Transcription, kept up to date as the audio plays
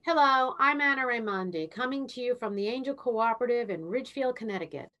Hello, I'm Anna Raimondi, coming to you from the Angel Cooperative in Ridgefield,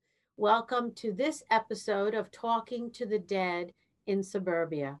 Connecticut. Welcome to this episode of Talking to the Dead in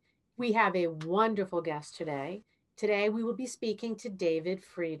Suburbia. We have a wonderful guest today. Today, we will be speaking to David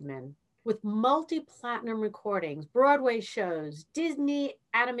Friedman. With multi platinum recordings, Broadway shows, Disney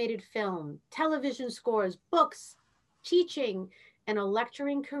animated film, television scores, books, teaching, and a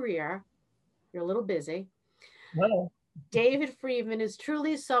lecturing career, you're a little busy. Well, David Friedman is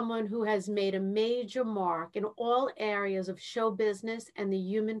truly someone who has made a major mark in all areas of show business and the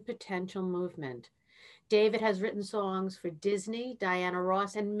human potential movement. David has written songs for Disney, Diana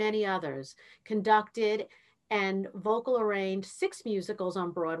Ross, and many others, conducted and vocal arranged 6 musicals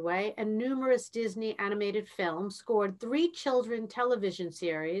on Broadway and numerous Disney animated films, scored 3 children television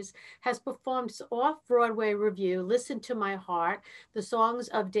series, has performed off-Broadway review, Listen to My Heart, the songs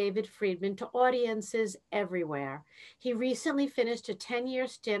of David Friedman to audiences everywhere. He recently finished a 10-year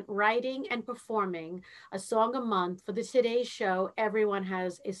stint writing and performing a song a month for the Today Show Everyone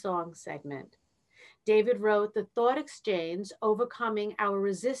Has a Song segment. David wrote The Thought Exchange, Overcoming Our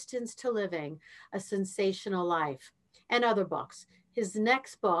Resistance to Living a Sensational Life, and other books. His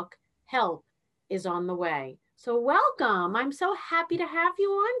next book, Help, is on the way. So, welcome. I'm so happy to have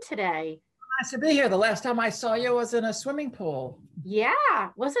you on today. nice to be here. The last time I saw you was in a swimming pool. Yeah,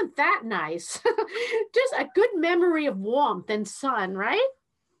 wasn't that nice? Just a good memory of warmth and sun, right?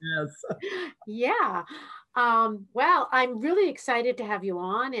 Yes. Yeah. Well, I'm really excited to have you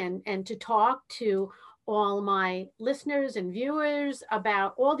on and to talk to all my listeners and viewers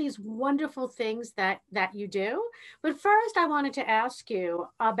about all these wonderful things that you do. But first, I wanted to ask you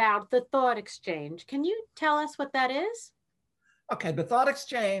about the thought exchange. Can you tell us what that is? Okay, the thought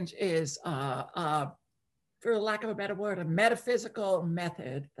exchange is, for lack of a better word, a metaphysical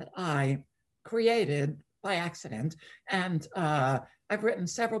method that I created by accident. And I've written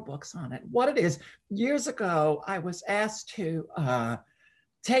several books on it. What it is, years ago, I was asked to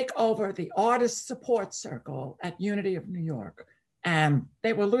take over the artist support circle at Unity of New York. And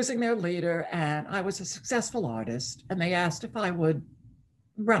they were losing their leader, and I was a successful artist, and they asked if I would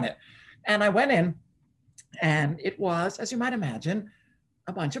run it. And I went in, and it was, as you might imagine,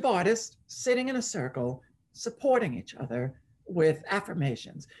 a bunch of artists sitting in a circle, supporting each other with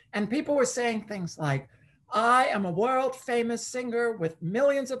affirmations. And people were saying things like, I am a world famous singer with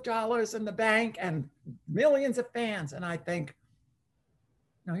millions of dollars in the bank and millions of fans. And I think,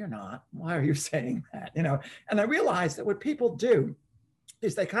 no, you're not. Why are you saying that? And I realized that what people do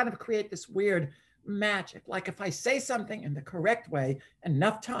is they kind of create this weird magic. Like if I say something in the correct way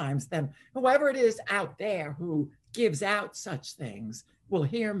enough times, then whoever it is out there who gives out such things will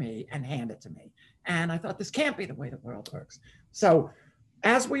hear me and hand it to me. And I thought this can't be the way the world works. So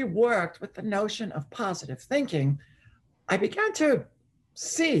as we worked with the notion of positive thinking, I began to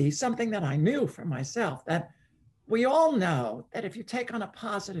see something that I knew for myself, that we all know that if you take on a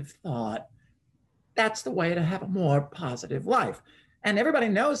positive thought, that's the way to have a more positive life. And everybody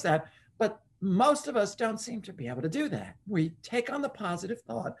knows that, but most of us don't seem to be able to do that. We take on the positive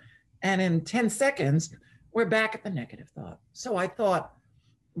thought, and in 10 seconds, we're back at the negative thought. So I thought,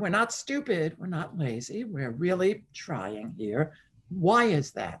 we're not stupid, we're not lazy, we're really trying here. Why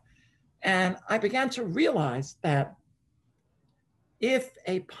is that? And I began to realize that if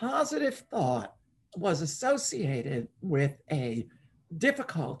a positive thought was associated with a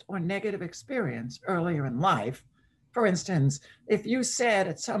difficult or negative experience earlier in life, for instance, if you said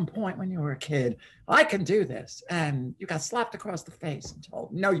at some point when you were a kid, I can do this, and you got slapped across the face and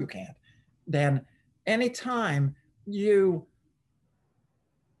told, no, you can't, then anytime you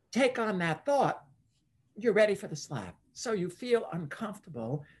take on that thought, you're ready for the slap. So you feel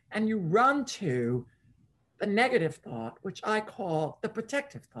uncomfortable and you run to the negative thought, which I call the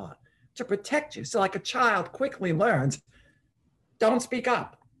protective thought, to protect you. So like a child quickly learns, don't speak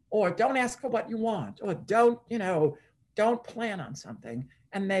up, or don't ask for what you want, or don't plan on something.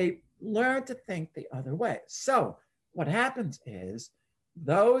 And they learn to think the other way. So what happens is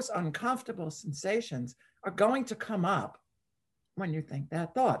those uncomfortable sensations are going to come up when you think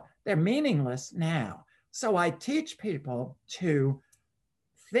that thought. They're meaningless now. So I teach people to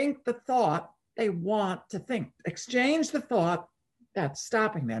think the thought they want to think, exchange the thought that's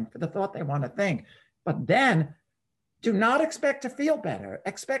stopping them for the thought they want to think. But then do not expect to feel better.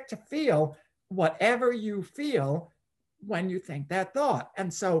 Expect to feel whatever you feel when you think that thought.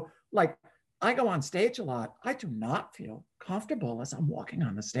 And so, like, I go on stage a lot. I do not feel comfortable as I'm walking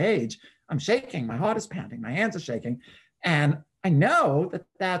on the stage. I'm shaking, my heart is pounding, my hands are shaking. And I know that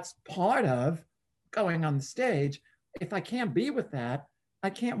that's part of going on the stage. If I can't be with that, I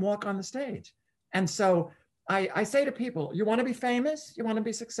can't walk on the stage. And so I say to people, you want to be famous? You want to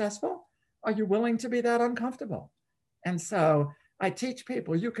be successful? Are you willing to be that uncomfortable? And so I teach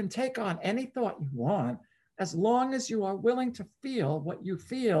people you can take on any thought you want as long as you are willing to feel what you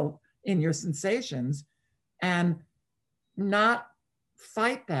feel in your sensations and not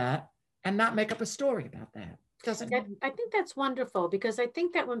fight that and not make up a story about that. Doesn't I think that's wonderful because I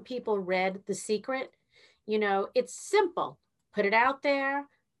think that when people read The Secret, it's simple. Put it out there.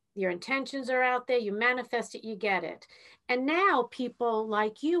 Your intentions are out there. You manifest it, you get it. And now people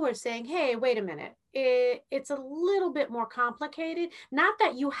like you are saying, hey, wait a minute. It's a little bit more complicated. Not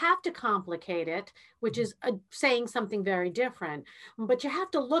that you have to complicate it, which is saying something very different, but you have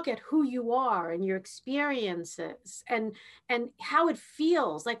to look at who you are and your experiences and how it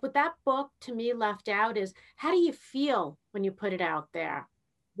feels. Like what that book to me left out is, how do you feel when you put it out there?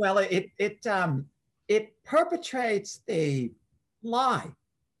 well, it perpetrates the lie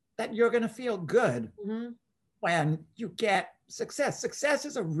that you're going to feel good Mm-hmm. when you get success. Success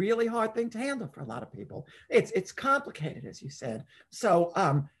is a really hard thing to handle for a lot of people. It's complicated, as you said. So,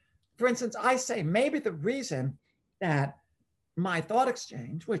 for instance, I say maybe the reason that my thought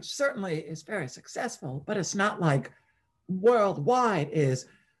exchange, which certainly is very successful, but it's not like worldwide, is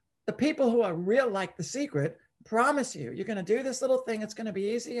the people who are real like The Secret promise you you're going to do this little thing, it's going to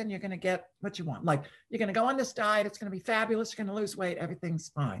be easy, and you're going to get what you want. Like, you're going to go on this diet, it's going to be fabulous, you're going to lose weight, everything's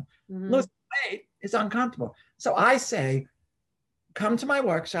fine. Mm-hmm. Losing weight is uncomfortable. So I say, come to my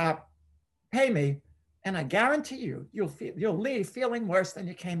workshop, pay me, and I guarantee you you'll leave feeling worse than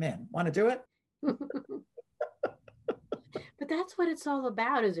you came in. Want to do it? But that's what it's all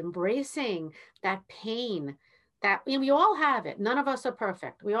about, is embracing that pain that we all have it. None of us are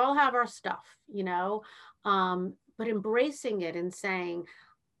perfect. We all have our stuff. But embracing it and saying,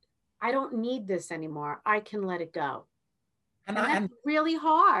 I don't need this anymore. I can let it go. And And I that's and really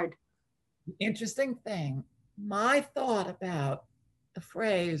hard. interesting thing, my thought about the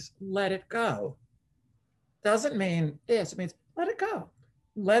phrase let it go doesn't mean this. It means let it go.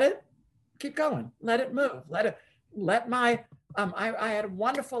 Let it keep going. Let it move. Let my, I had a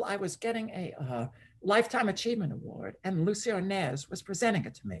wonderful, I was getting a Lifetime Achievement Award, and Lucy Arnaz was presenting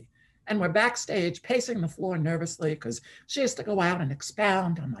it to me. And we're backstage pacing the floor nervously because she has to go out and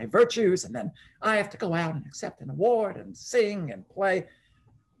expound on my virtues. And then I have to go out and accept an award and sing and play.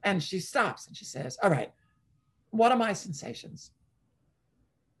 And she stops and she says, all right, what are my sensations?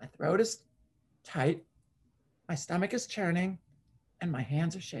 My throat is tight, my stomach is churning, and my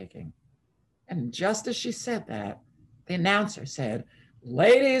hands are shaking. And just as she said that, the announcer said,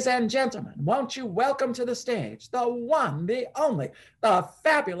 ladies and gentlemen, won't you welcome to the stage the one, the only, the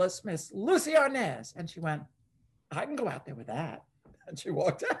fabulous Miss Lucy Arnaz. And she went, I can go out there with that. And she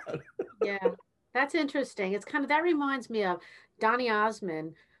walked out. Yeah, that's interesting. It's kind of, that reminds me of Donny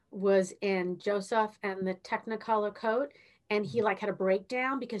Osmond was in Joseph and the Technicolor Coat, and he like had a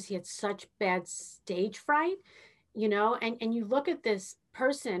breakdown because he had such bad stage fright, and you look at this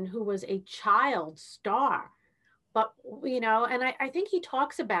person who was a child star, but and I think he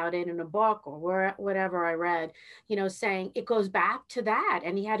talks about it in a book or whatever I read, saying it goes back to that,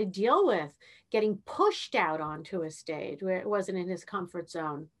 and he had to deal with getting pushed out onto a stage where it wasn't in his comfort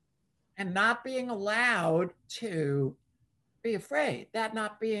zone. And not being allowed to be afraid, that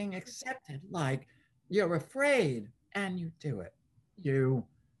not being accepted. Like, you're afraid and you do it. You,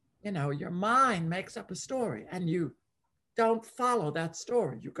 your mind makes up a story and you don't follow that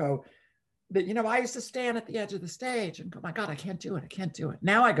story. You go, but I used to stand at the edge of the stage and go, my God, I can't do it. I can't do it.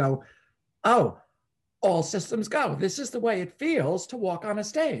 Now I go, oh, all systems go. This is the way it feels to walk on a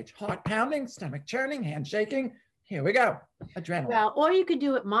stage. Heart pounding, stomach churning, hand shaking. Here we go. Adrenaline. Well, or you could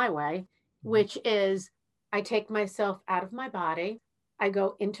do it my way, which is I take myself out of my body, I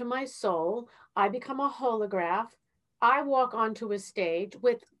go into my soul, I become a holograph, I walk onto a stage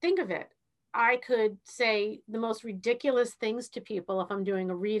with, think of it, I could say the most ridiculous things to people if I'm doing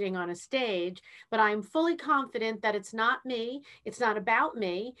a reading on a stage, but I'm fully confident that it's not me, it's not about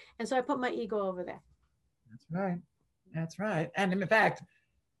me. And so I put my ego over there. That's right. That's right. And in fact,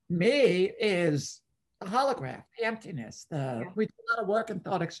 me is the holograph, the emptiness. Yeah. We do a lot of work in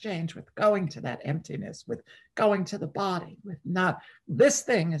thought exchange with going to that emptiness, with going to the body, with not, this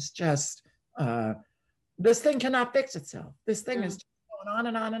thing is just, this thing cannot fix itself. This thing is going on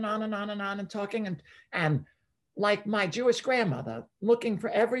and on and on and on and on and talking and like my Jewish grandmother, looking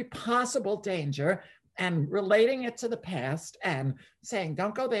for every possible danger and relating it to the past and saying,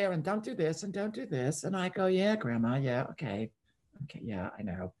 don't go there and don't do this and don't do this. And I go, yeah, grandma, yeah, okay. Okay, yeah, I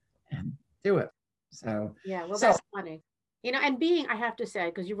know. And do it. So, Yeah, well, so that's funny. And being, I have to say,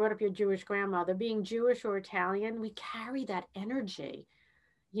 because you brought up your Jewish grandmother, being Jewish or Italian, we carry that energy.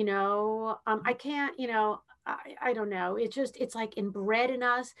 I can't, I don't know. It's like inbred in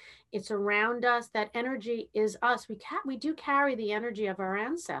us. It's around us. That energy is us. We do carry the energy of our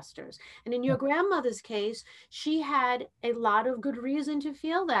ancestors. And in your grandmother's case, she had a lot of good reason to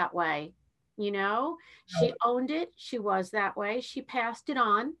feel that way. You know, she owned it. She was that way. She passed it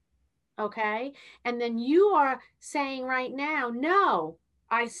on. Okay. And then you are saying right now, no,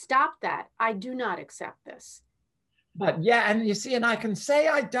 I stopped that. I do not accept this. But yeah, and you see, and I can say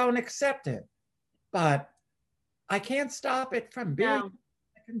I don't accept it, but I can't stop it from being, No.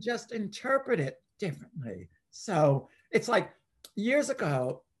 I can just interpret it differently. So it's like years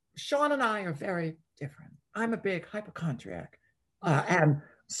ago, Sean and I are very different. I'm a big hypochondriac. And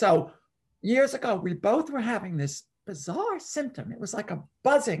so years ago, we both were having this bizarre symptom. It was like a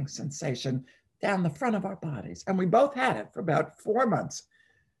buzzing sensation down the front of our bodies. And we both had it for about 4 months.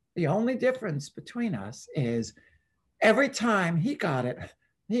 The only difference between us is every time he got it,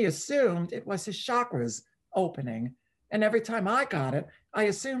 he assumed it was his chakras opening. And every time I got it, I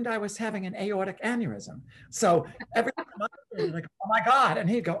assumed I was having an aortic aneurysm. So every time I did it, I go, oh my God. And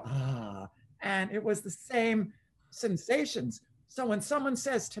he'd go, ah. And it was the same sensations. So when someone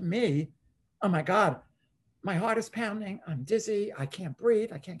says to me, oh my God, my heart is pounding, I'm dizzy, I can't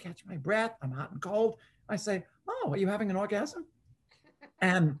breathe, I can't catch my breath, I'm hot and cold, I say, oh, are you having an orgasm?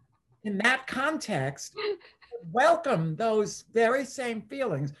 And in that context, welcome those very same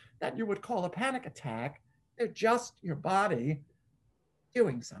feelings that you would call a panic attack. They're just your body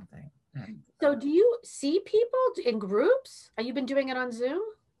doing something. So do you see people in groups? Have you been doing it on Zoom?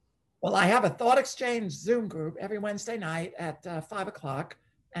 Well, I have a thought exchange Zoom group every Wednesday night at 5 o'clock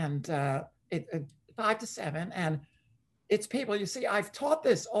and 5 to 7. And it's people, you see, I've taught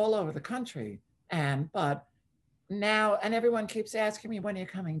this all over the country. But now, and everyone keeps asking me, when are you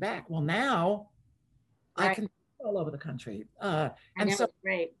coming back? Well, now I Right. can all over the country. I And know so it's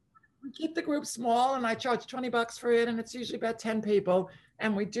great. we keep the group small and I charge $20 for it. And it's usually about 10 people.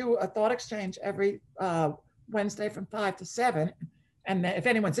 And we do a thought exchange every Wednesday from 5 to 7. And if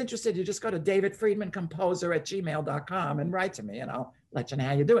anyone's interested, you just go to davidfriedmancomposer@gmail.com and write to me and I'll let you know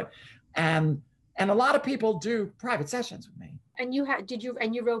how you do it. And a lot of people do private sessions with me. And you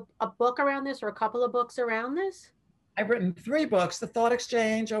wrote a book around this or a couple of books around this? I've written 3 books: The Thought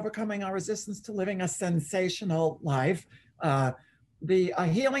Exchange, Overcoming Our Resistance to Living a Sensational Life, The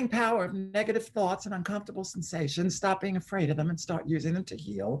Healing Power of Negative Thoughts and Uncomfortable Sensations, Stop Being Afraid of Them and Start Using Them to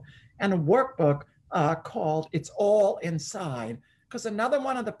Heal, and a workbook called It's All Inside. Because another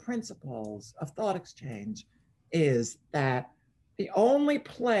one of the principles of thought exchange is that the only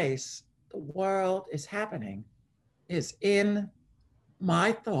place the world is happening is in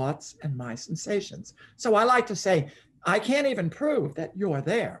my thoughts and my sensations. So I like to say, I can't even prove that you're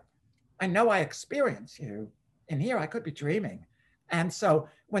there. I know I experience you, and here I could be dreaming. And so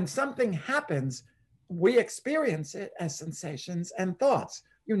when something happens, we experience it as sensations and thoughts.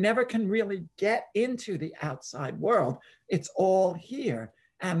 You never can really get into the outside world. It's all here.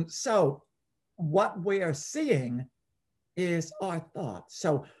 And so what we're seeing is our thoughts.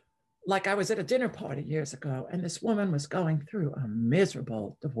 So like I was at a dinner party years ago, and this woman was going through a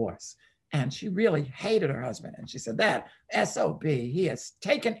miserable divorce. And she really hated her husband. And she said, that SOB, he has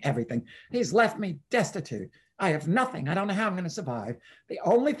taken everything. He's left me destitute. I have nothing. I don't know how I'm going to survive. The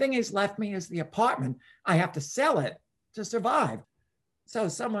only thing he's left me is the apartment. I have to sell it to survive. So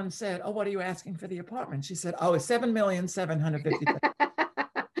someone said, oh, what are you asking for the apartment? She said, oh,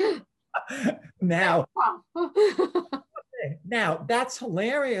 $7,750,000. Now, now, that's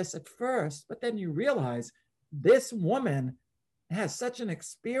hilarious at first, but then you realize this woman has such an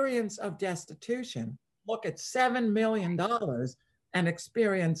experience of destitution. Look at $7 million and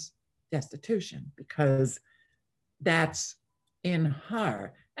experience destitution because that's in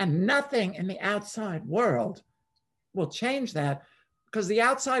her. And nothing in the outside world will change that because the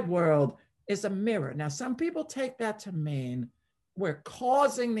outside world is a mirror. Now, some people take that to mean we're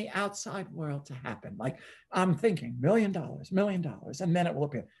causing the outside world to happen. Like I'm thinking $1 million, and then it will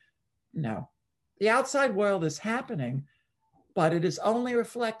appear. No, the outside world is happening, but it is only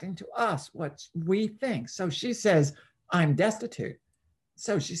reflecting to us what we think. So she says, I'm destitute.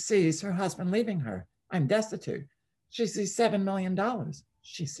 So she sees her husband leaving her. I'm destitute. She sees $7 million.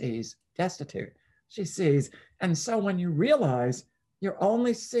 She sees destitute. She sees, and so when you realize you're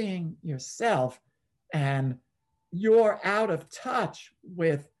only seeing yourself and you're out of touch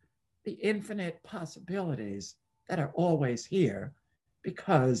with the infinite possibilities that are always here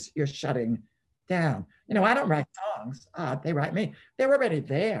because you're shutting down. You know, I don't write songs. They write me. They're already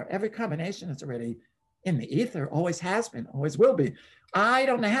there. Every combination is already in the ether, always has been, always will be. I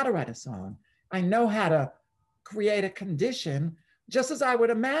don't know how to write a song. I know how to create a condition, just as I would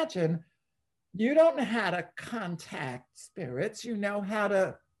imagine you don't know how to contact spirits. You know how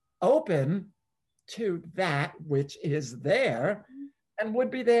to open to that which is there and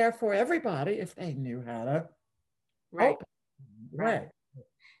would be there for everybody if they knew how to Right, open. right. Right.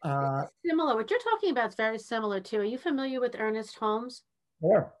 Uh, Similar. What you're talking about is very similar too. Are you familiar with Ernest Holmes?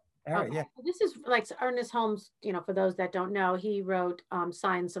 or, Okay. yeah. This is like Ernest Holmes, for those that don't know, he wrote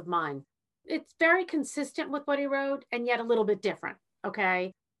Science of Mind. It's very consistent with what he wrote and yet a little bit different.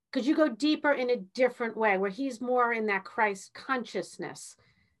 Okay. Because you go deeper in a different way where he's more in that Christ consciousness,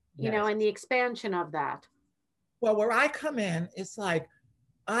 Yes. and the expansion of that. Well, where I come in, it's like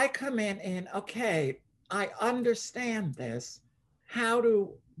I come in, okay, I understand this.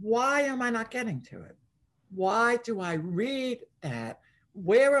 Why am I not getting to it? Why do I read that?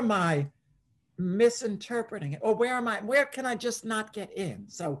 Where am I misinterpreting it? Or where can I just not get in?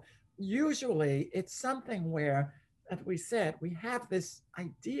 So usually it's something where, as we said, we have this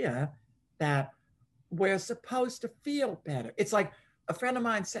idea that we're supposed to feel better. It's like a friend of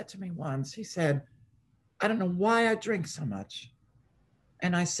mine said to me once, he said, I don't know why I drink so much.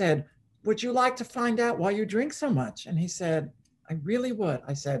 And I said, would you like to find out why you drink so much? And he said, I really would.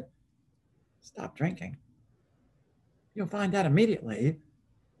 I said, stop drinking. You'll find out immediately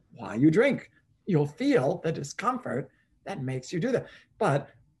why you drink. You'll feel the discomfort that makes you do that. But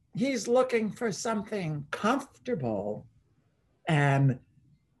he's looking for something comfortable, and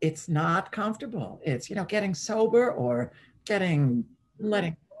it's not comfortable. It's, getting sober or getting Mhm.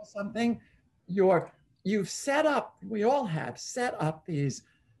 letting go of something. You're you've set up, we all have set up these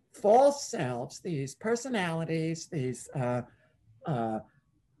false selves, these personalities, these uh,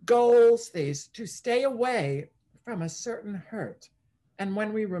 goals, these to stay away from a certain hurt. And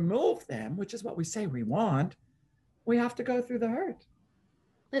when we remove them, which is what we say we want, we have to go through the hurt.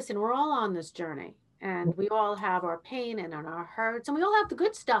 Listen, we're all on this journey and we all have our pain and our hurts and we all have the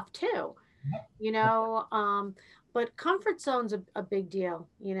good stuff too, you know. But comfort zone's a big deal,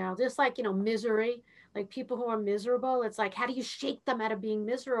 just like, misery, like people who are miserable, it's like, how do you shake them out of being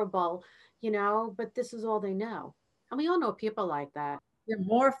miserable, but this is all they know. And we all know people like that. You're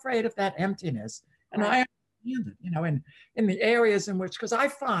more afraid of that emptiness. And Right. I understand it, in the areas in which, because I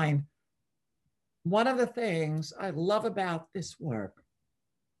find one of the things I love about this work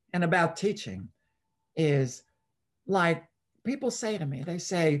and about teaching is, like, people say to me, they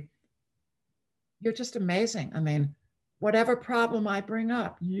say, you're just amazing. I mean, whatever problem I bring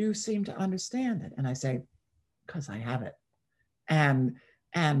up, you seem to understand it. And I say, because I have it. And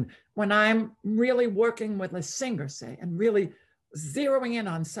when I'm really working with a singer, say, and really zeroing in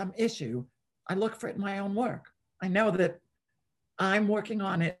on some issue, I look for it in my own work. I know that I'm working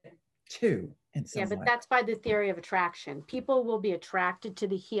on it too in Yeah, some but way. that's by the theory of attraction. People will be attracted to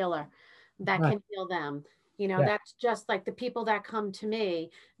the healer that Right. can heal them. Yeah. That's just like the people that come to me,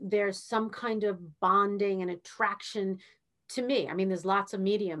 there's some kind of bonding and attraction to me. I mean, there's lots of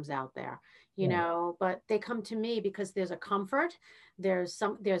mediums out there, Yeah. but they come to me because there's a comfort, there's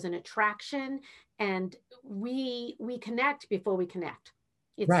an attraction, and we connect before we connect.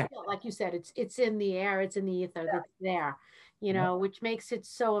 It's Right. still, like you said, it's in the air, it's in the ether, that's there, Yeah. which makes it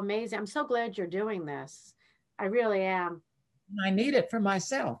so amazing. I'm so glad you're doing this. I really am. I need it for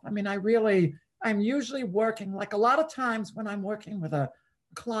myself. I mean, I'm usually working, like a lot of times when I'm working with a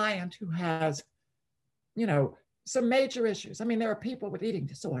client who has, you know, some major issues. I mean, there are people with eating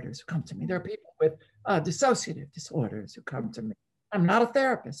disorders who come to me. There are people with dissociative disorders who come to me. I'm not a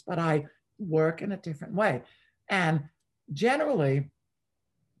therapist, but I work in a different way. And generally,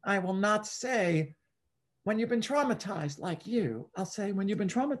 I will not say, when you've been traumatized like you, I'll say, when you've been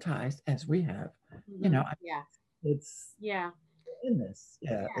traumatized, as we have, you know, Yeah. it's Yeah. in this.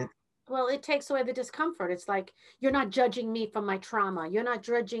 Yeah. Yeah. Well, it takes away the discomfort. It's like you're not judging me for my trauma. You're not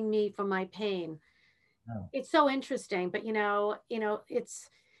judging me for my pain. No. It's so interesting, but it's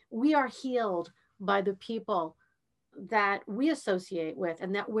we are healed by the people that we associate with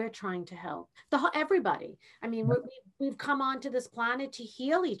and that we're trying to help everybody. I mean, we've come onto this planet to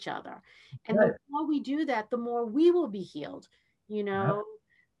heal each other, and the Right. more we do that, the more we will be healed. you Yeah. know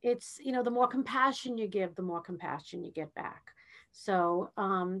it's the more compassion you give, the more compassion you get back. So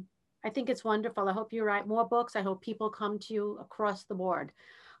I think it's wonderful. I hope you write more books. I hope people come to you across the board.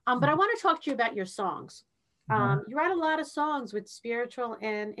 But I want to talk to you about your songs. Uh-huh. You write a lot of songs with spiritual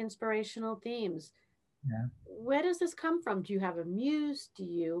and inspirational themes. Yeah. Where does this come from? Do you have a muse? Do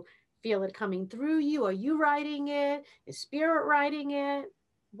you feel it coming through you? Are you writing it? Is spirit writing it?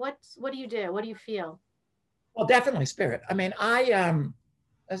 What do you do? What do you feel? Well, definitely spirit. I mean,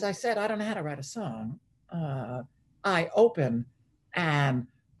 as I said, I don't know how to write a song. Uh, I open, and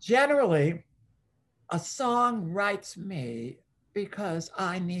generally, a song writes me because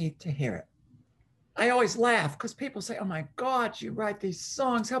I need to hear it. I always laugh because people say, oh my God, you write these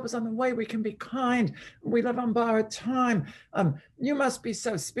songs, help us on the way, we can be kind, we live on borrowed time. You must be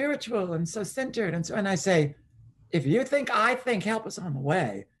so spiritual and so centered. And I say, if you think I think help us on the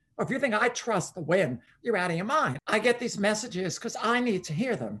way, or if you think I trust the wind, you're out of your mind. I get these messages because I need to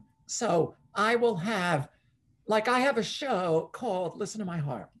hear them. So I will have, like I have a show called Listen to My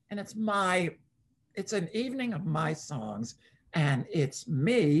Heart, and it's an evening of my songs, and it's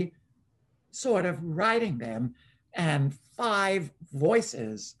me sort of writing them and 5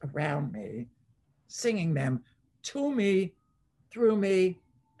 voices around me singing them to me, through me,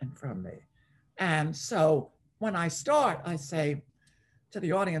 and from me. And so when I start, I say to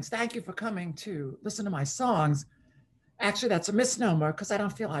the audience, thank you for coming to listen to my songs. Actually, that's a misnomer because I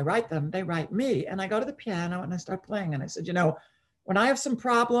don't feel I write them. They write me. And I go to the piano and I start playing. And I said, when I have some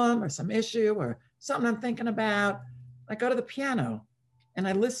problem or some issue or something I'm thinking about, I go to the piano and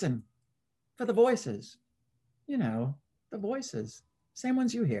I listen for the voices, the voices, same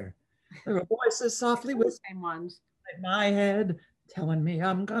ones you hear. There are voices softly The whispering same ones. in my head, telling me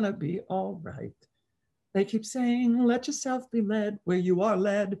I'm gonna be all right. They keep saying, let yourself be led where you are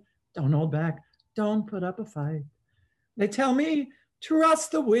led. Don't hold back. Don't put up a fight. They tell me,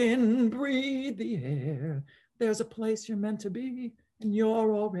 trust the wind, breathe the air. There's a place you're meant to be, and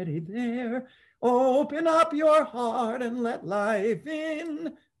you're already there. Open up your heart and let life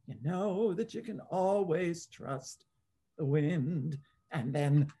in. You know that you can always trust the wind. And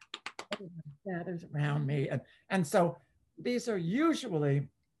then gathers around me. And so these are usually,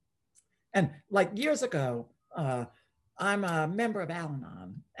 and like years ago, I'm a member of Al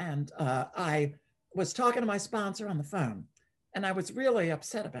Anon, and I was talking to my sponsor on the phone, and I was really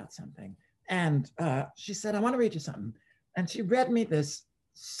upset about something. And she said, I want to read you something. And she read me this,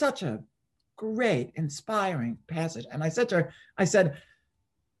 such a great, inspiring passage. And I said to her, I said,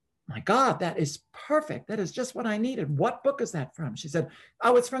 my God, that is perfect. That is just what I needed. What book is that from? She said,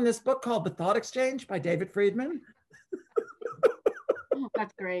 oh, it's from this book called The Thought Exchange by David Friedman. Oh,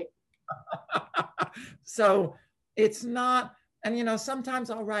 that's great. So it's not, and sometimes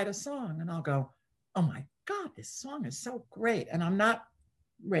I'll write a song and I'll go, oh my God, this song is so great. And I'm not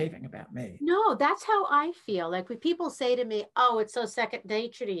raving about me. No, that's how I feel. Like when people say to me, oh, it's so second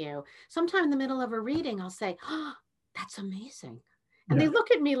nature to you. Sometime in the middle of a reading, I'll say, oh, that's amazing. And they Yeah.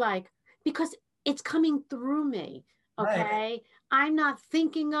 look at me like, because it's coming through me. Right. Okay. I'm not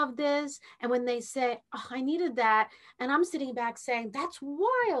thinking of this. And when they say, oh, I needed that. And I'm sitting back saying, that's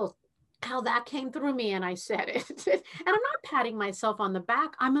wild how that came through me. And I said it. And I'm not patting myself on the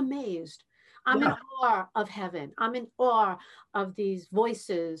back. I'm amazed. I'm in Yeah. awe of heaven. I'm in awe of these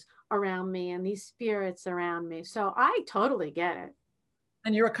voices around me and these spirits around me. So I totally get it.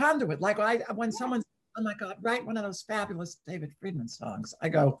 And you're a conduit. Like when someone, oh my God, write one of those fabulous David Friedman songs, I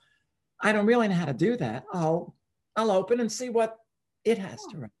go, I don't really know how to do that. I'll open and see what it has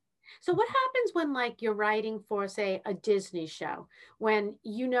to write. So what happens when like you're writing for, say, a Disney show, when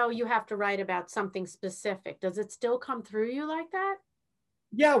you have to write about something specific? Does it still come through you like that?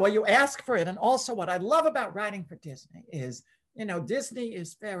 Yeah, well, you ask for it. And also, what I love about writing for Disney is, Disney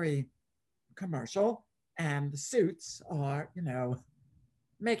is very commercial, and the suits are,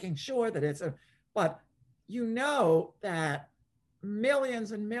 making sure that but that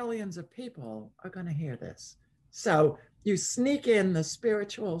millions and millions of people are going to hear this. So you sneak in the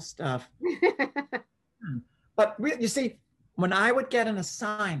spiritual stuff. But you see, when I would get an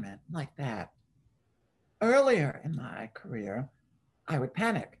assignment like that earlier in my career, I would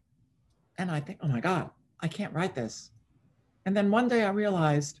panic and I think, oh my God, I can't write this. And then one day I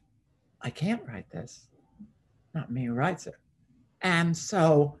realized I can't write this. Not me who writes it. And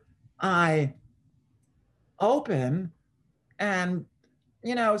so I open and,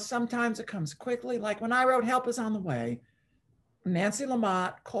 sometimes it comes quickly. Like when I wrote Help Is on the Way, Nancy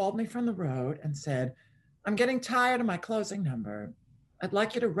Lamott called me from the road and said, I'm getting tired of my closing number. I'd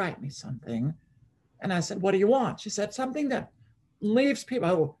like you to write me something. And I said, what do you want? She said, something that leaves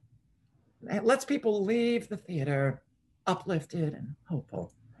people, lets people leave the theater uplifted and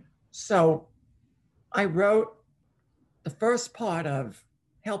hopeful. So I wrote the first part of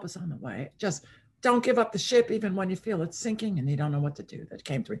Help Us on the Way. Just don't give up the ship even when you feel it's sinking and you don't know what to do. That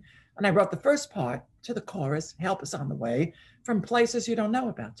came to me. And I wrote the first part to the chorus, Help Us on the Way, from places you don't know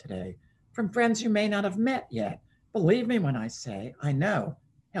about today, from friends you may not have met yet. Believe me when I say, I know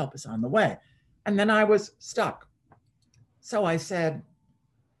help is on the way. And then I was stuck. So I said,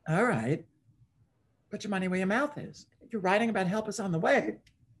 all right, put your money where your mouth is. If you're writing about help is on the way,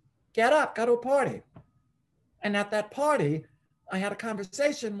 get up, go to a party. And at that party, I had a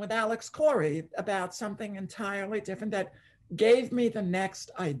conversation with Alex Corey about something entirely different that gave me the next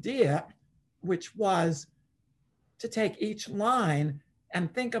idea. which was to take each line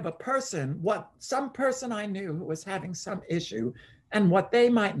and think of a person, some person I knew who was having some issue and what they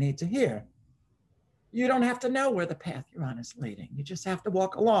might need to hear. You don't have to know where the path you're on is leading. You just have to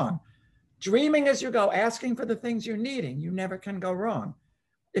walk along. Dreaming as you go, asking for the things you're needing, you never can go wrong.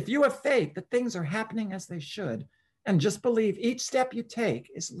 If you have faith that things are happening as they should, and just believe each step you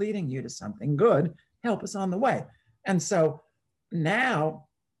take is leading you to something good, help us on the way. And so now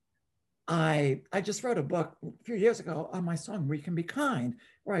I just wrote a book a few years ago on my song, We Can Be Kind,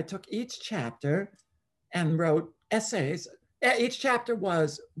 where I took each chapter and wrote essays. Each chapter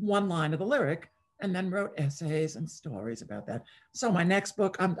was one line of the lyric, and then wrote essays and stories about that. So my next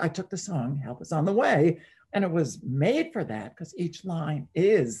book, I took the song, Help Us on the Way, and it was made for that because each line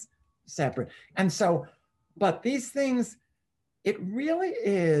is separate. And so, but these things, it really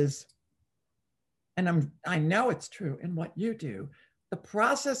is, and I know it's true in what you do, the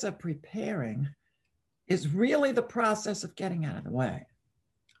process of preparing is really the process of getting out of the way.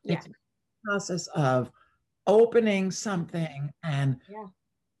 Yeah. It's the process of opening something, and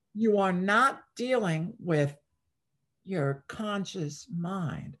you are not dealing with your conscious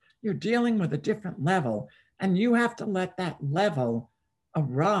mind. You're dealing with a different level, and you have to let that level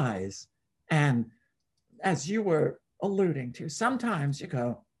arise. And as you were alluding to, sometimes you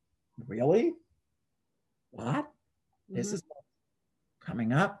go, really? What? This is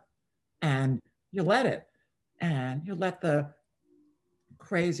coming up, and you let it, and you let the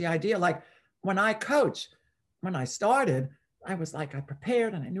crazy idea. Like when I coach, when I started, I was like, I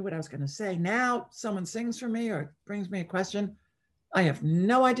prepared and I knew what I was going to say. Now someone sings for me or brings me a question, I have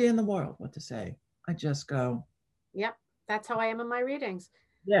no idea in the world what to say. I just go. Yep. That's how I am in my readings.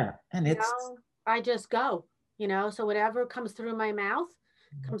 Yeah. And I just go, so whatever comes through my mouth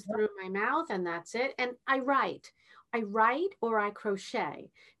comes through my mouth, and that's it. And I write or I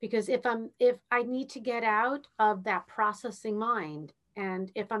crochet, because if I need to get out of that processing mind,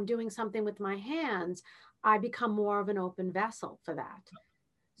 and if I'm doing something with my hands, I become more of an open vessel for that.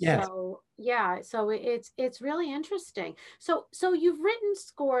 Yes. So yeah, so it's really interesting. So you've written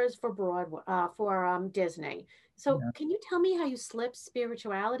scores for Broadway, for Disney. So can you tell me how you slip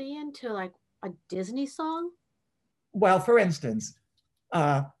spirituality into like a Disney song? Well, for instance,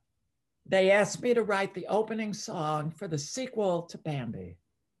 they asked me to write the opening song for the sequel to Bambi.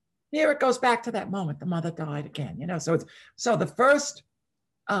 Here it goes back to that moment the mother died again. So the first,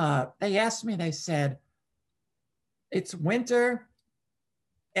 they asked me, they said, it's winter,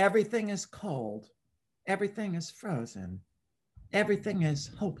 everything is cold, everything is frozen, everything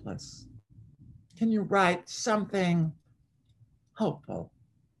is hopeless. Can you write something hopeful?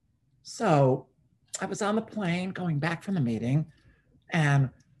 So I was on the plane going back from the meeting, and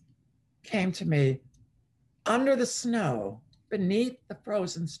came to me, under the snow, beneath the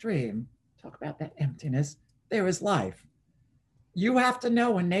frozen stream, talk about that emptiness, there is life. You have to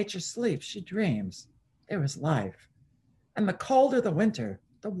know when nature sleeps, she dreams, there is life. And the colder the winter,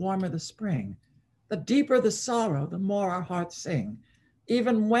 the warmer the spring. The deeper the sorrow, the more our hearts sing.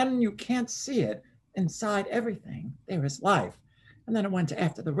 Even when you can't see it, inside everything, there is life. And then it went to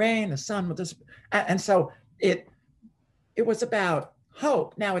after the rain, the sun will just, and so it was about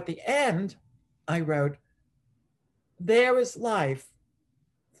hope. Now at the end, I wrote, there is life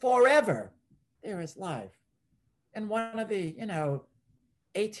forever. There is life. And one of the,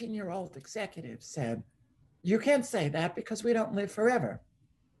 18-year-old executives said, you can't say that because we don't live forever.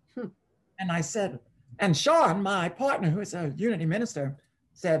 And I said, and Sean, my partner, who is a Unity minister,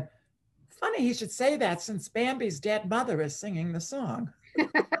 said, funny he should say that since Bambi's dead mother is singing the song.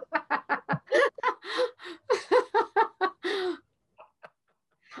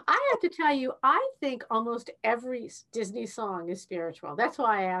 I have to tell you, I think almost every Disney song is spiritual. That's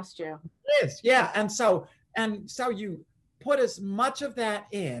why I asked you. It is, yeah. And so you put as much of that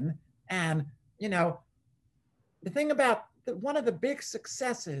in, and the thing about one of the big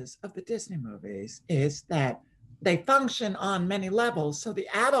successes of the Disney movies is that they function on many levels. So the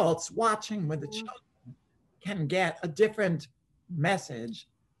adults watching with the children can get a different message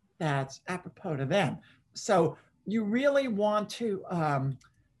that's apropos to them. So you really want to,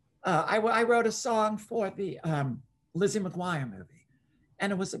 I wrote a song for the Lizzie McGuire movie,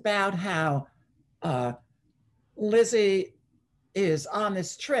 and it was about how Lizzie is on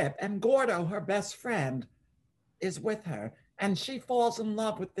this trip, and Gordo, her best friend, is with her, and she falls in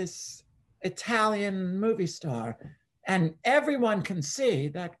love with this Italian movie star, and everyone can see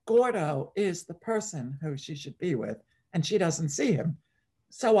that Gordo is the person who she should be with, and she doesn't see him.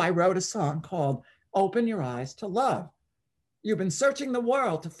 So I wrote a song called Open Your Eyes to Love. You've been searching the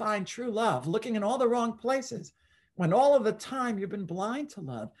world to find true love, looking in all the wrong places. when all of the time you've been blind to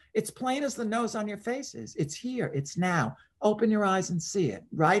love. It's plain as the nose on your faces. It's here, it's now. Open your eyes and see it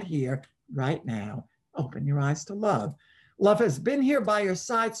right here, right now. Open your eyes to love. Love has been here by your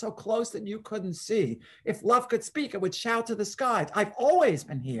side, so close that you couldn't see. If love could speak, it would shout to the skies. I've always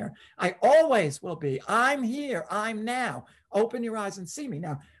been here. I always will be. I'm here. I'm now. Open your eyes and see me.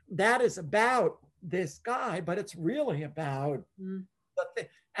 Now, that is about this guy, but it's really about the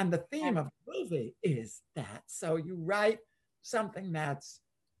and the theme of the movie is that. So you write something that's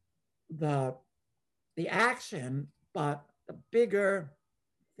the action, but the bigger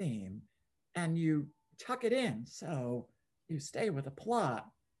theme, and you tuck it in. So you stay with the plot,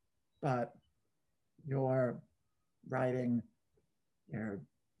 but you're writing, you're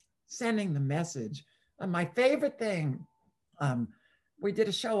sending the message. And my favorite thing, we did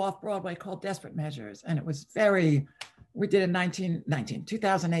a show off Broadway called Desperate Measures, and it was we did in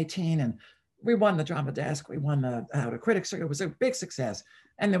 2018, and we won the Drama Desk, we won the Outer Critics Circuit. It was a big success.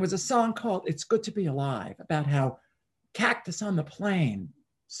 And there was a song called It's Good to Be Alive, about how cactus on the plain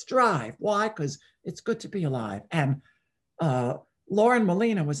strive. Why? Because it's good to be alive. And Lauren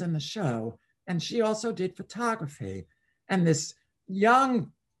Molina was in the show, and she also did photography. And this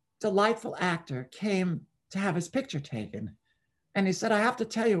young, delightful actor came to have his picture taken. And he said, I have to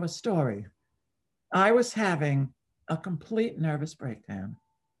tell you a story. I was having a complete nervous breakdown.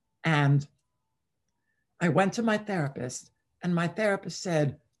 And I went to my therapist, and my therapist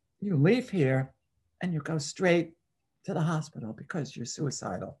said, you leave here and you go straight to the hospital because you're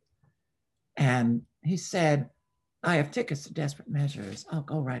suicidal. And he said, I have tickets to Desperate Measures. I'll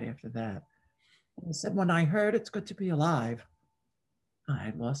go right after that. And he said, when I heard It's Good to Be Alive, I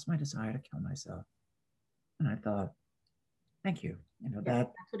had lost my desire to kill myself. And I thought, thank you.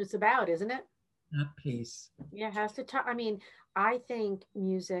 That's what it's about, isn't it? That piece. Yeah, it has to talk. I mean, I think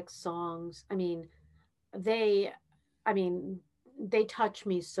music, songs, they, I mean, they touch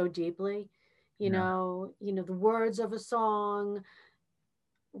me so deeply. The words of a song,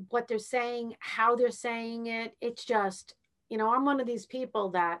 what they're saying, how they're saying it. It's just, I'm one of these people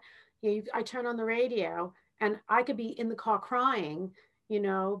that, I turn on the radio and I could be in the car crying,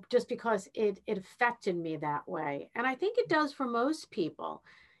 just because it affected me that way. And I think it does for most people,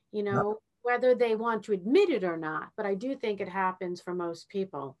 whether they want to admit it or not. But I do think it happens for most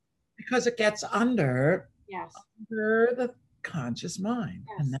people. Because it gets under Yes. the conscious mind.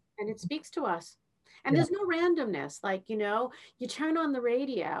 Yes. And it speaks to us. And there's no randomness. Like, you turn on the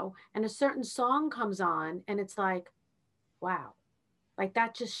radio and a certain song comes on and it's like, wow, like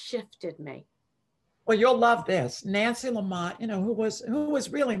that just shifted me. Well, you'll love this. Nancy Lamont, who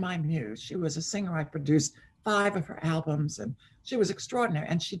was really my muse. She was a singer. I produced 5 of her albums, and she was extraordinary.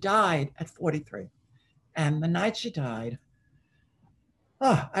 And she died at 43. And the night she died,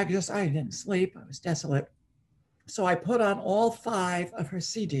 I didn't sleep. I was desolate. So I put on all 5 of her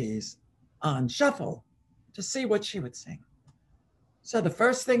CDs on shuffle to see what she would sing. So the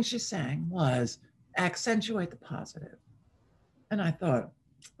first thing she sang was Accentuate the Positive. And I thought,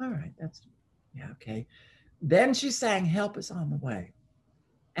 all right, okay. Then she sang Help Is on the Way.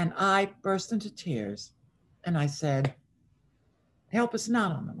 And I burst into tears and I said, help is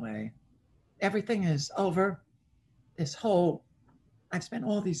not on the way. Everything is over. I've spent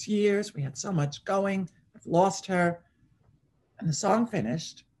all these years, we had so much going, I've lost her. And the song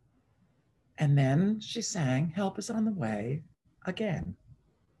finished. And then she sang Help Is on the Way again.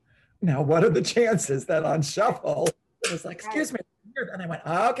 Now, what are the chances that on shuffle, it was like, excuse me. And I went,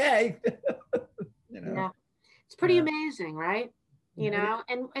 okay. Yeah. It's pretty amazing, right?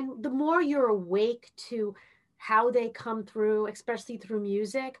 And the more you're awake to how they come through, especially through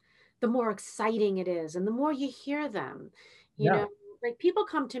music, the more exciting it is. And the more you hear them, like people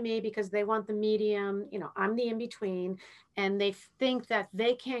come to me because they want the medium, I'm the in-between, and they think that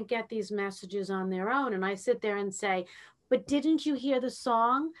they can't get these messages on their own. And I sit there and say, but didn't you hear the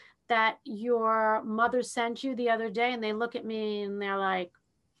song that your mother sent you the other day? And they look at me and they're like,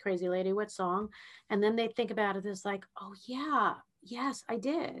 crazy lady, what song? And then they think about it as like, oh yeah, yes, I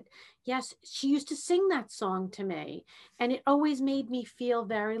did. Yes, she used to sing that song to me. And it always made me feel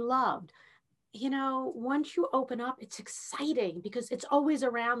very loved. Once you open up, it's exciting because it's always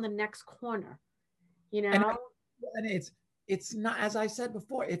around the next corner, And it's not, as I said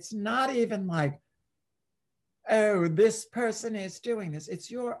before, it's not even like, oh, this person is doing this.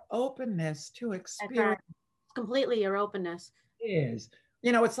 It's your openness to experience. It's completely your openness. Is.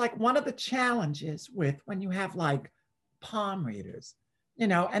 It's like one of the challenges with when you have like palm readers,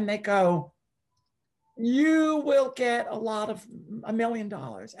 and they go, you will get $1 million.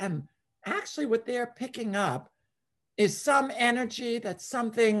 And actually what they're picking up is some energy that's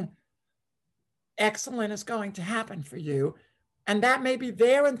something excellent is going to happen for you. And that may be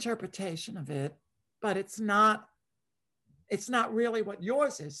their interpretation of it, but it's not really what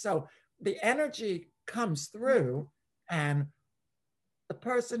yours is. So the energy comes through, and the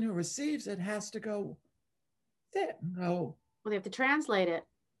person who receives it has to go sit and go, Well, they have to translate it.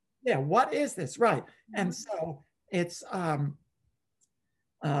 yeah, what is this? Right. And so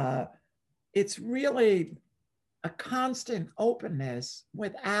uh, it's really a constant openness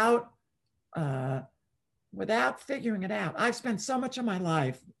uh, without figuring it out. I've spent so much of my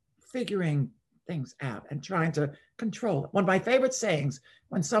life figuring things out and trying to control it. One of my favorite sayings,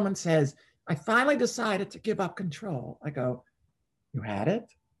 when someone says, I finally decided to give up control, I go, you had it?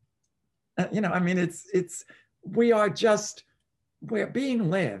 I mean, we're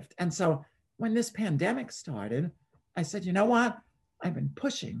being lived. And so when this pandemic started, I said, you know what? I've been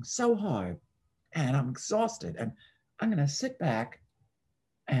pushing so hard and I'm exhausted, and I'm going to sit back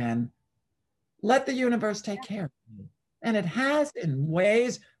and let the universe take care of me. And it has in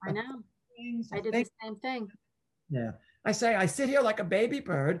ways. I know. I did the same thing. Yeah. I say, I sit here like a baby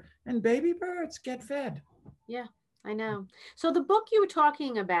bird, and baby birds get fed. Yeah, I know. So the book you were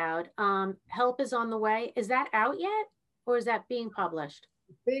talking about, Help is on the Way, is that out yet? Or is that being published?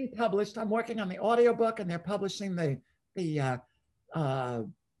 It's being published. I'm working on the audiobook, and they're publishing the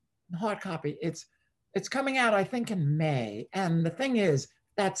hard copy. It's coming out, I think, in May. And the thing is,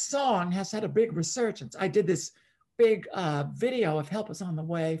 that song has had a big resurgence. I did this big video of Help Is on the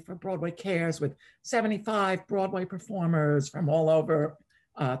Way for Broadway Cares with 75 Broadway performers from all over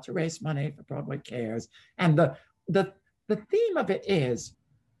to raise money for Broadway Cares. And the theme of it is,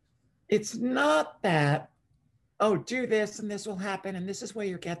 it's not that, oh, do this and this will happen and this is where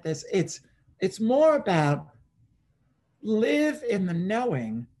you get this. It's more about live in the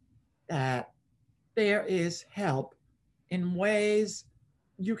knowing that there is help in ways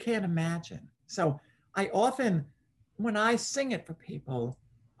you can't imagine. So I often, when I sing it for people,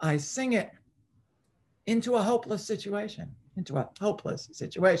 I sing it into a hopeless situation.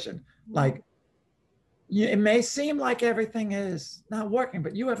 Like, it may seem like everything is not working,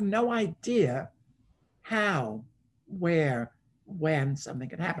 but you have no idea how, where, when something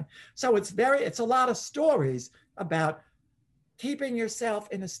can happen. So it's a lot of stories about keeping yourself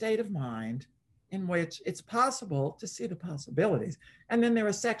in a state of mind in which it's possible to see the possibilities. And then there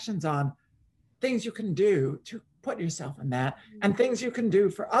are sections on things you can do to put yourself in that, and things you can do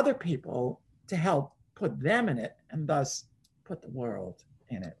for other people to help put them in it, and thus put the world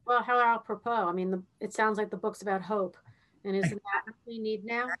in it. Well, how apropos. I mean, it sounds like the book's about hope. And isn't that what we need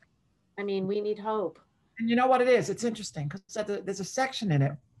now? I mean, we need hope. And you know what it is? It's interesting because there's a section in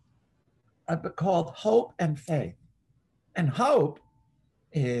it called Hope and Faith. And hope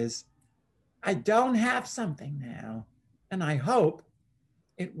is, I don't have something now, and I hope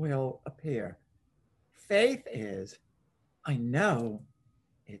it will appear. Faith is, I know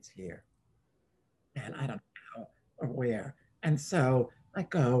it's here, and I don't know how or where. And so I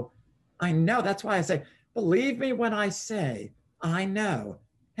go, I know. That's why I say, believe me when I say, I know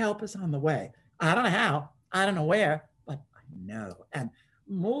help is on the way. I don't know how, I don't know where, but I know. And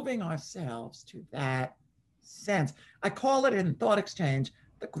moving ourselves to that sense. I call it in Thought Exchange,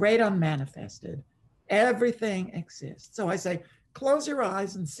 the great unmanifested. Everything exists. So I say, close your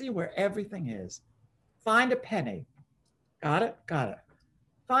eyes and see where everything is. Find a penny. Got it? Got it.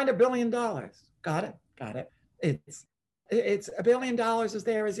 Find $1 billion. Got it? Got it. It's $1 billion is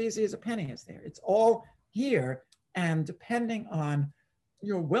there as easy as a penny is there. It's all here. And depending on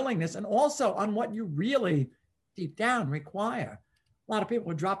your willingness and also on what you really deep down require. A lot of people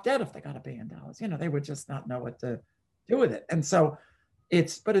would drop dead if they got $1 billion. They would just not know what to do with it. And so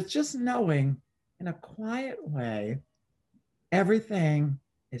it's just knowing in a quiet way, everything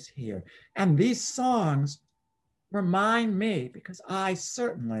is here. And these songs remind me, because I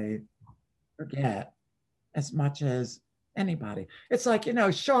certainly forget as much as anybody. It's like,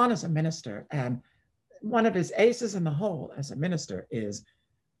 Sean is a minister, and one of his aces in the hole as a minister is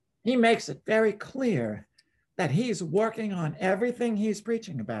he makes it very clear that he's working on everything he's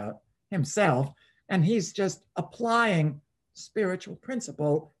preaching about himself, and he's just applying spiritual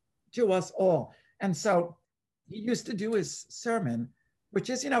principle to us all. And so he used to do his sermon, which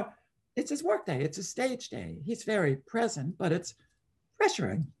is, it's his work day, it's a stage day. He's very present, but it's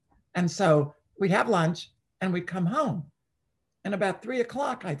pressuring. And so we'd have lunch and we'd come home. And about 3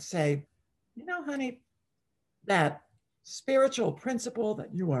 o'clock, I'd say, honey, that spiritual principle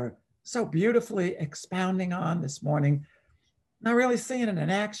that you are so beautifully expounding on this morning, not really seeing it in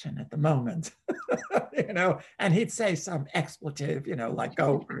action at the moment, and he'd say some expletive, like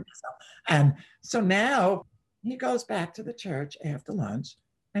go. And so now he goes back to the church after lunch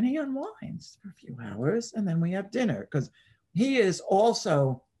and he unwinds for a few hours, and then we have dinner because he is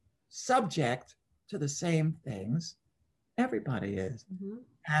also subject to the same things everybody is. Mm-hmm.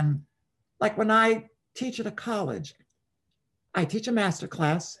 And like when I teach at a college, I teach a master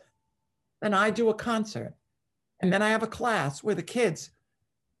class, then I do a concert, and then I have a class where the kids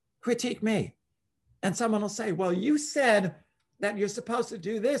critique me. And someone will say, well, you said that you're supposed to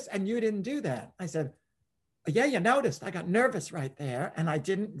do this and you didn't do that. I said, yeah, you noticed I got nervous right there and I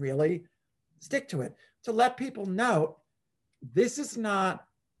didn't really stick to it. To let people know this is not,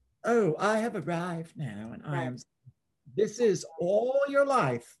 oh, I have arrived now and I Right. am, this is all your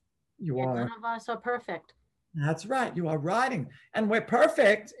life. You Yeah, are, none of us are perfect. that's right. You are riding and we're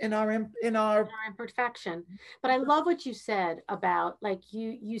perfect in our Our imperfection. But I love what you said about, like,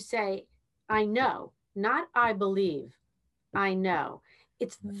 you say, I know, not I believe. I know.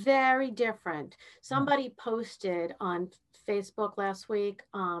 It's very different. Somebody posted on Facebook last week,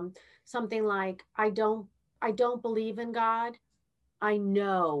 something like, I don't believe in God. I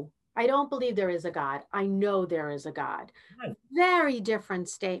know. I don't believe there is a God. I know there is a God. right. Very different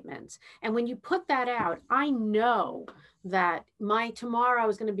statements. And when you put that out, I know that my tomorrow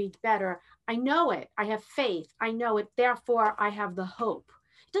is going to be better. I know it. I have faith. I know it. Therefore, I have the hope.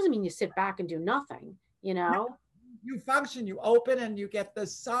 It doesn't mean you sit back and do nothing, you No, know? you function, you open and you get the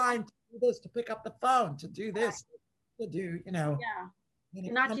sign to do this, to pick up the phone, to do this, to do, Yeah. when And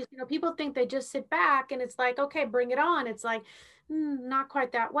it not comes, just, people think they just sit back and it's like, okay, bring it on. It's like, not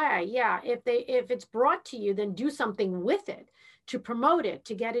quite that way. Yeah. If it's brought to you, then do something with it to promote it,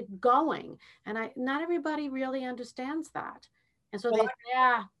 to get it going. And not everybody really understands that. And so well, they say,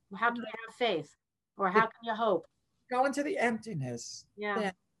 yeah, how can you have faith? Or how if can you hope? you go into the emptiness, Yeah,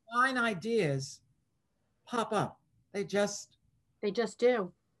 then fine ideas pop up. They just they just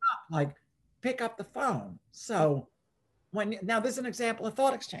do. like pick up the phone. So now this is an example of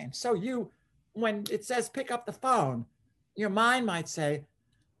thought exchange. So when it says pick up the phone, your mind might say,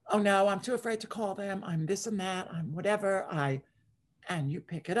 oh no, I'm too afraid to call them. I'm this and that. I'm whatever. And you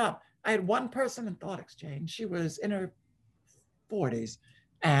pick it up. I had one person in thought exchange. She was in her 40s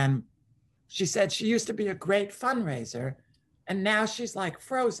and she said she used to be a great fundraiser and now she's like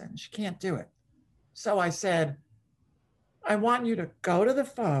frozen. She can't do it. So I said, I want you to go to the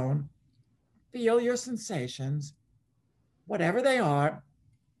phone, feel your sensations, whatever they are,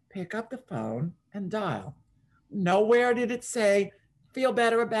 pick up the phone and dial. Nowhere did it say, feel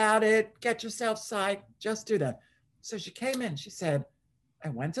better about it, get yourself psyched, just do that. So she came in, she said, I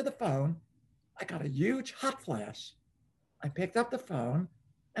went to the phone, I got a huge hot flash. I picked up the phone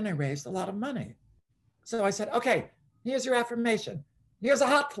and I raised a lot of money. So I said, okay, here's your affirmation. Here's a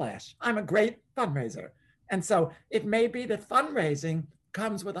hot flash. I'm a great fundraiser. And so it may be that fundraising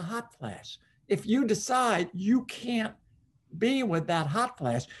comes with a hot flash. If you decide you can't be with that hot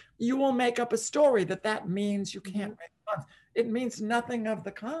flash, you will make up a story that means you can't raise funds. It means nothing of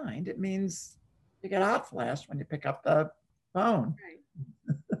the kind. It means you get a hot flash when you pick up the phone.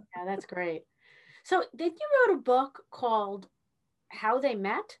 Right. Yeah, that's great. So did you wrote a book called How They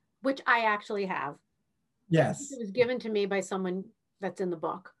Met, which I actually have. It Yes. was given to me by someone that's in the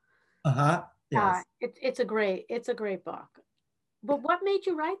book. Uh-huh. Yes. It's a great book. But what made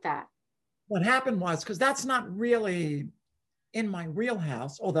you write that? What happened was, because that's not really in my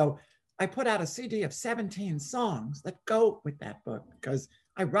wheelhouse, although I put out a CD of 17 songs that go with that book because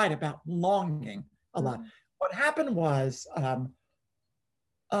I write about longing a lot. Mhm. What happened was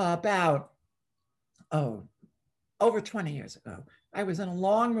about, oh, over 20 years ago, I was in a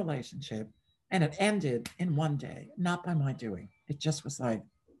long relationship and it ended in one day, not by my doing. It just was like,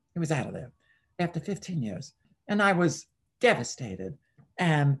 it was out of there after 15 years. And I was devastated.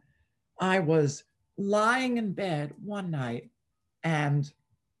 And I was lying in bed one night and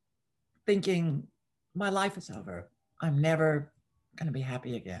thinking, my life is over. I'm never going to be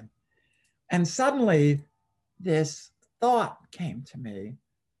happy again. And suddenly, this thought came to me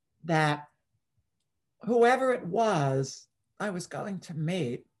that whoever it was I was going to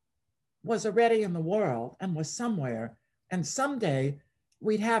meet was already in the world and was somewhere. And someday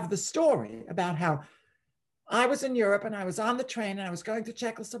we'd have the story about how I was in Europe and I was on the train and I was going to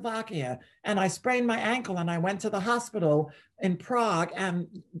Czechoslovakia and I sprained my ankle and I went to the hospital in Prague and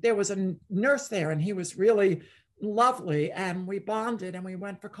there was a nurse there and he was really lovely and we bonded and we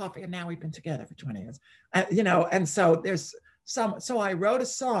went for coffee and now we've been together for 20 years. And so so I wrote a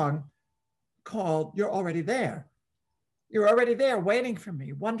song called You're Already There. You're already there waiting for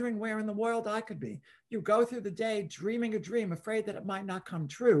me, wondering where in the world I could be. You go through the day dreaming a dream, afraid that it might not come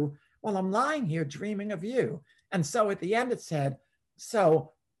true, while I'm lying here dreaming of you. And so at the end it said,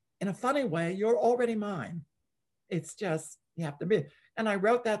 so in a funny way, you're already mine. It's just, you have to be. And I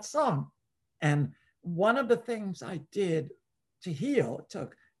wrote that song. And one of the things I did to heal, it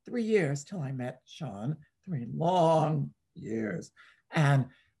took 3 years till I met Sean, 3 long years. And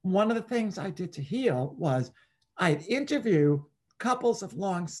one of the things I did to heal was I'd interview couples of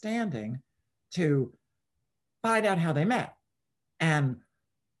long standing to find out how they met. And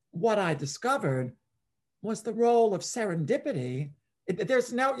what I discovered was the role of serendipity.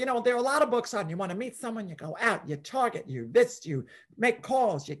 There's no, there are a lot of books on you want to meet someone, you go out, you target, you make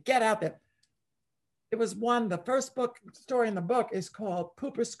calls, you get out there. It was the first story in the book is called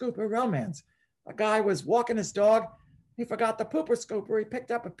Pooper Scooper Romance. A guy was walking his dog. He forgot the pooper scooper. He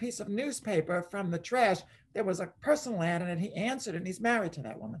picked up a piece of newspaper from the trash. There was a personal ad in it. He answered it, and he's married to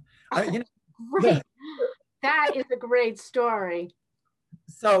that woman. Great. That is a great story.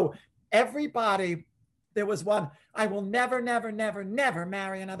 So everybody, there was one, I will never, never, never, never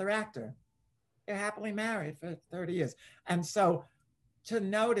marry another actor. They're happily married for 30 years. And so to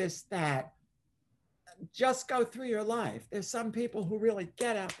notice that, just go through your life. There's some people who really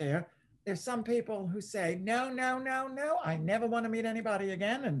get out there. There's some people who say, no, no, no, no, I never want to meet anybody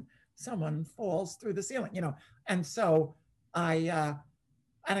again. And someone falls through the ceiling, And so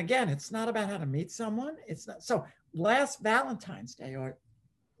and again, it's not about how to meet someone. It's not. So last Valentine's Day,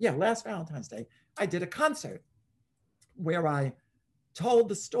 I did a concert where I told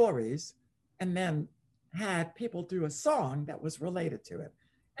the stories and then had people do a song that was related to it.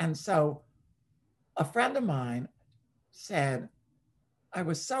 And so a friend of mine said, I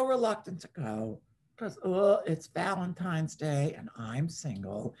was so reluctant to go because it's Valentine's Day and I'm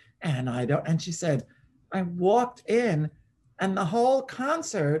single and I don't. And she said, I walked in and the whole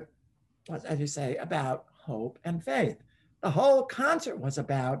concert was, as you say, about hope and faith. The whole concert was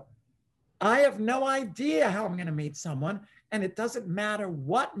about, I have no idea how I'm going to meet someone. And it doesn't matter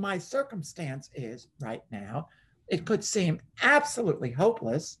what my circumstance is right now. It could seem absolutely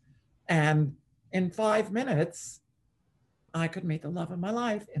hopeless. And in 5 minutes, I could meet the love of my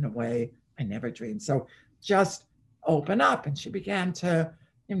life in a way I never dreamed. So just open up. And she began to,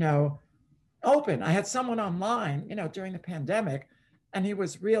 open. I had someone online, during the pandemic, and he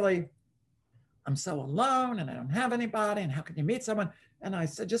was really, I'm so alone and I don't have anybody. And how can you meet someone? And I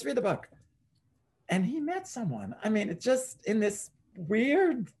said, just read the book. And he met someone. I mean, it just in this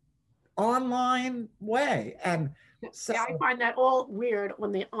weird online way. And so I find that all weird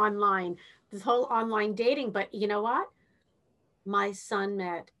on the online, this whole online dating. But you know what? My son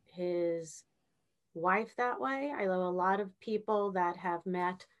met his wife that way. I know a lot of people that have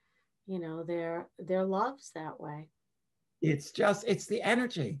met, their loves that way. It's the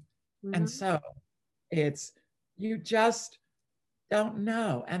energy. Mm-hmm. And so you just don't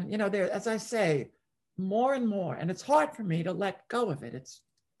know. And, there, as I say, more and more, and it's hard for me to let go of it. It's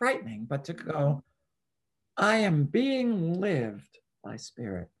frightening, but to go, I am being lived by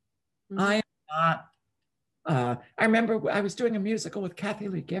spirit. Mm-hmm. I am not, I remember I was doing a musical with Kathy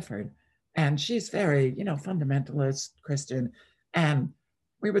Lee Gifford, and she's very, fundamentalist Christian. And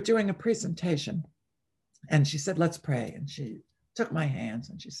we were doing a presentation and she said, let's pray. And she took my hands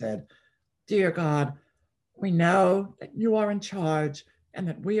and she said, dear God, we know that you are in charge and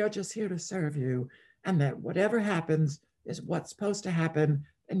that we are just here to serve you, and that whatever happens is what's supposed to happen,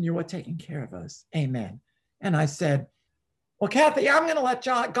 and you are taking care of us. Amen. And I said, well, Kathy, I'm going to let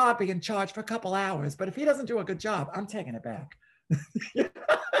God be in charge for a couple hours, but if he doesn't do a good job, I'm taking it back.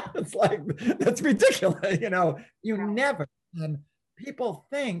 It's like, that's ridiculous. You never, and people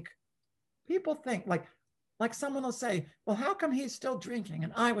think like someone will say, well, how come he's still drinking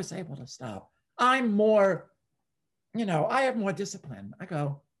and I was able to stop? I'm more, I have more discipline. I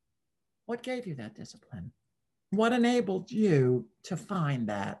go, what gave you that discipline? What enabled you to find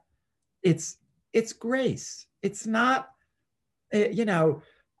that? It's grace. It's not,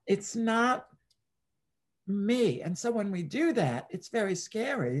 it's not me. And so when we do that, it's very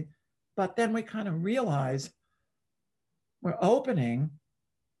scary, but then we kind of realize we're opening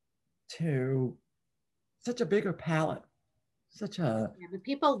to such a bigger palette, the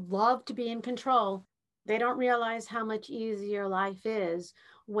people love to be in control. They don't realize how much easier life is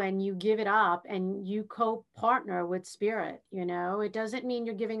when you give it up and you co-partner with spirit. It doesn't mean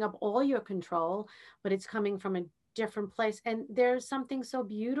you're giving up all your control, but it's coming from a different place. And there's something so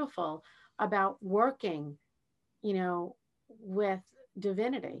beautiful about working, with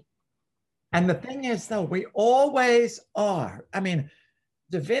divinity. And the thing is, though, we always are. I mean,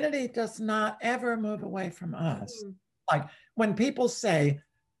 divinity does not ever move away from us. Like when people say,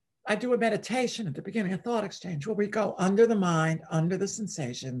 I do a meditation at the beginning of thought exchange where we go under the mind, under the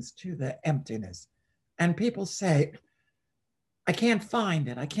sensations to the emptiness. And people say, I can't find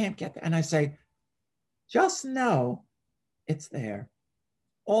it. I can't get there. And I say, just know it's there.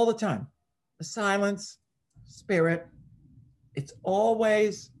 all the time. The silence, spirit, it's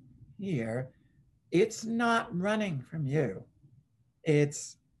always here. It's not running from you.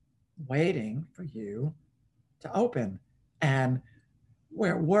 It's waiting for you to open. And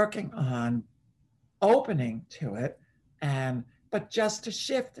we're working on opening to it. And but just to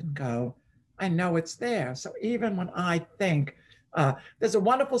shift and go, I know it's there. So even when I think, there's a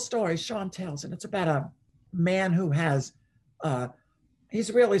wonderful story Sean tells, and it's about a man who has,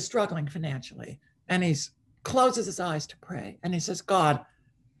 he's really struggling financially, and he's closes his eyes to pray, and he says, God,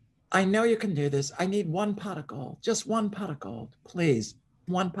 I know you can do this. I need one pot of gold, just one pot of gold, please.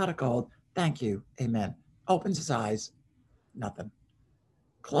 One pot of gold. Thank you. Amen. Opens his eyes, nothing.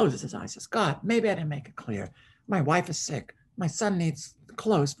 Closes his eyes, says, God, maybe I didn't make it clear. My wife is sick. My son needs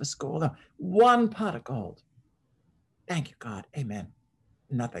clothes for school. No, one pot of gold. Thank you, God. Amen.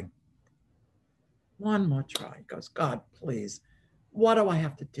 Nothing. One more try. He goes, God, please, what do I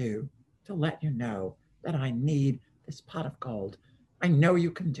have to do to let you know that I need this pot of gold? I know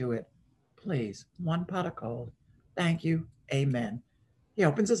you can do it. Please, one pot of gold. Thank you. Amen. He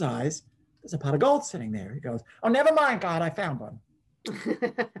opens his eyes. There's a pot of gold sitting there. He goes, oh, never mind, God, I found one.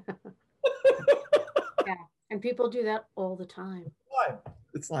 Yeah. And people do that all the time.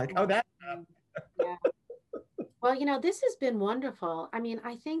 It's like, oh, that. Yeah. Well, this has been wonderful. I mean,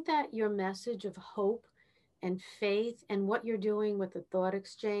 I think that your message of hope and faith and what you're doing with the thought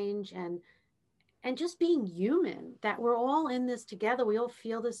exchange and just being human, that we're all in this together, we all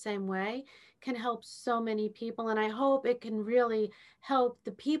feel the same way, can help so many people. And I hope it can really help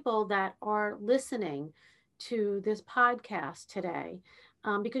the people that are listening to this podcast today.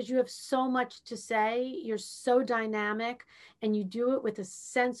 Because you have so much to say, you're so dynamic, and you do it with a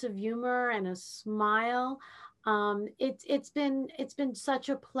sense of humor and a smile. It's been such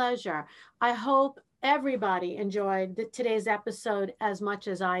a pleasure. I hope everybody enjoyed today's episode as much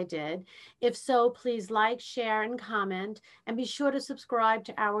as I did. If so, please like, share, and comment, and be sure to subscribe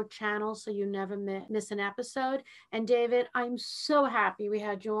to our channel so you never miss an episode. And David, I'm so happy we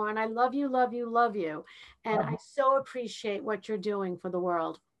had you on. I love you, love you, love you. And I so appreciate what you're doing for the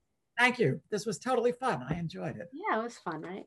world. Thank you. This was totally fun. I enjoyed it. Yeah, it was fun, right?